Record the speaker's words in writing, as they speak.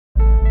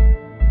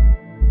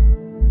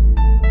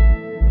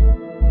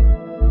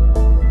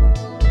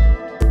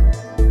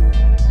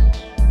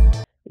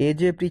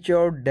AJ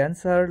Pritchard,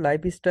 dancer,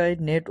 lifestyle,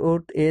 net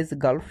worth, age,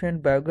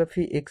 girlfriend,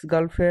 biography,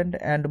 ex-girlfriend,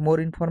 and more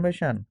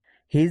information.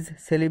 His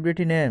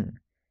celebrity name,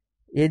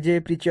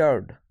 AJ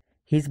Pritchard.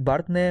 His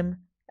birth name,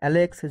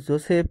 Alex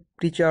Joseph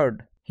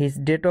Pritchard. His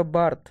date of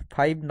birth,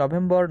 5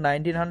 November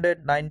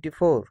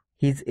 1994.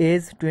 His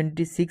age,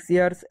 26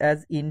 years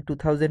as in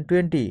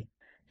 2020.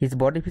 His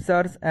body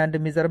features and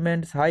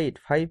measurements: height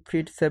 5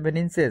 feet 7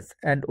 inches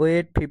and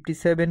weight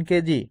 57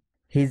 kg.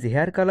 His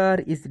hair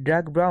color is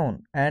dark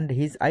brown and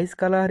his eyes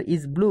color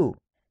is blue.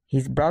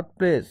 His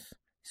birthplace,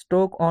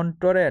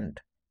 Stoke-on-Trent,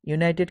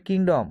 United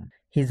Kingdom.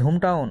 His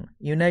hometown,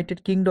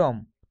 United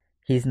Kingdom.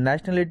 His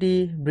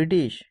nationality,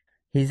 British.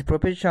 His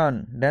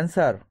profession,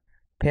 dancer.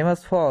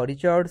 Famous for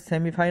Richard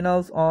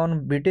semi-finals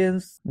on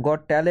Britain's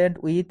Got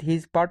Talent with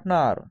his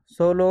partner,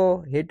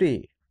 Chloe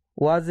Hewitt.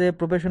 Was a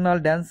professional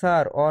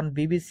dancer on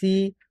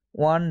BBC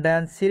One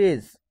dance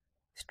series,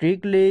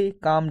 Strictly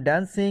Come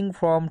Dancing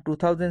from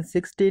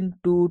 2016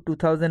 to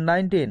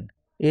 2019.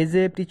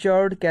 AJ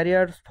Pritchard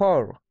Career'S.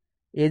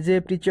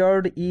 AJ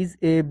Pritchard is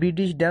a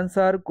British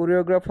dancer,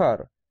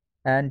 choreographer,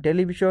 and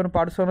television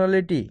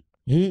personality.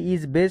 He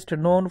is best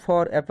known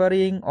for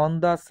appearing on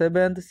the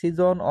 7th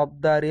season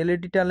of the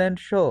reality talent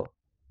show,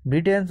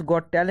 Britain's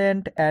Got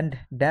Talent, and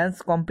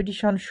dance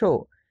competition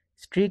show,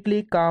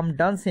 Strictly Come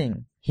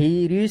Dancing.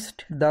 He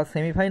reached the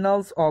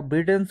semi-finals of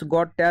Britain's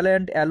Got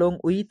Talent along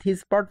with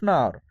his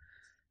partner,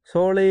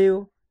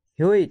 Chloe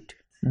Hewitt.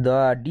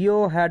 The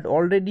duo had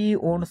already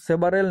won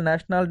several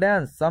national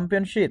dance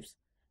championships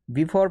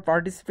before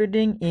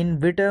participating in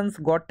Britain's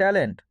Got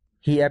Talent.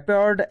 He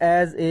appeared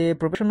as a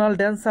professional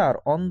dancer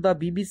on the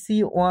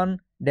BBC One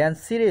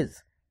dance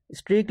series,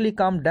 Strictly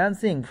Come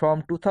Dancing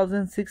from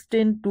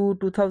 2016 to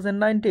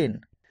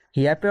 2019.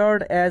 He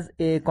appeared as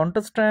a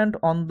contestant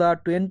on the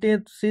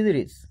 20th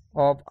series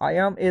of I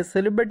Am a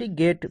Celebrity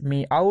Get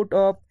Me Out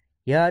of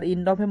Here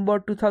in November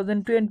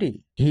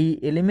 2020. He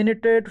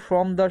eliminated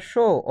from the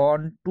show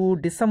on 2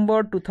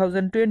 December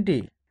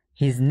 2020.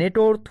 His net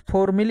worth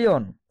 $4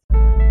 million.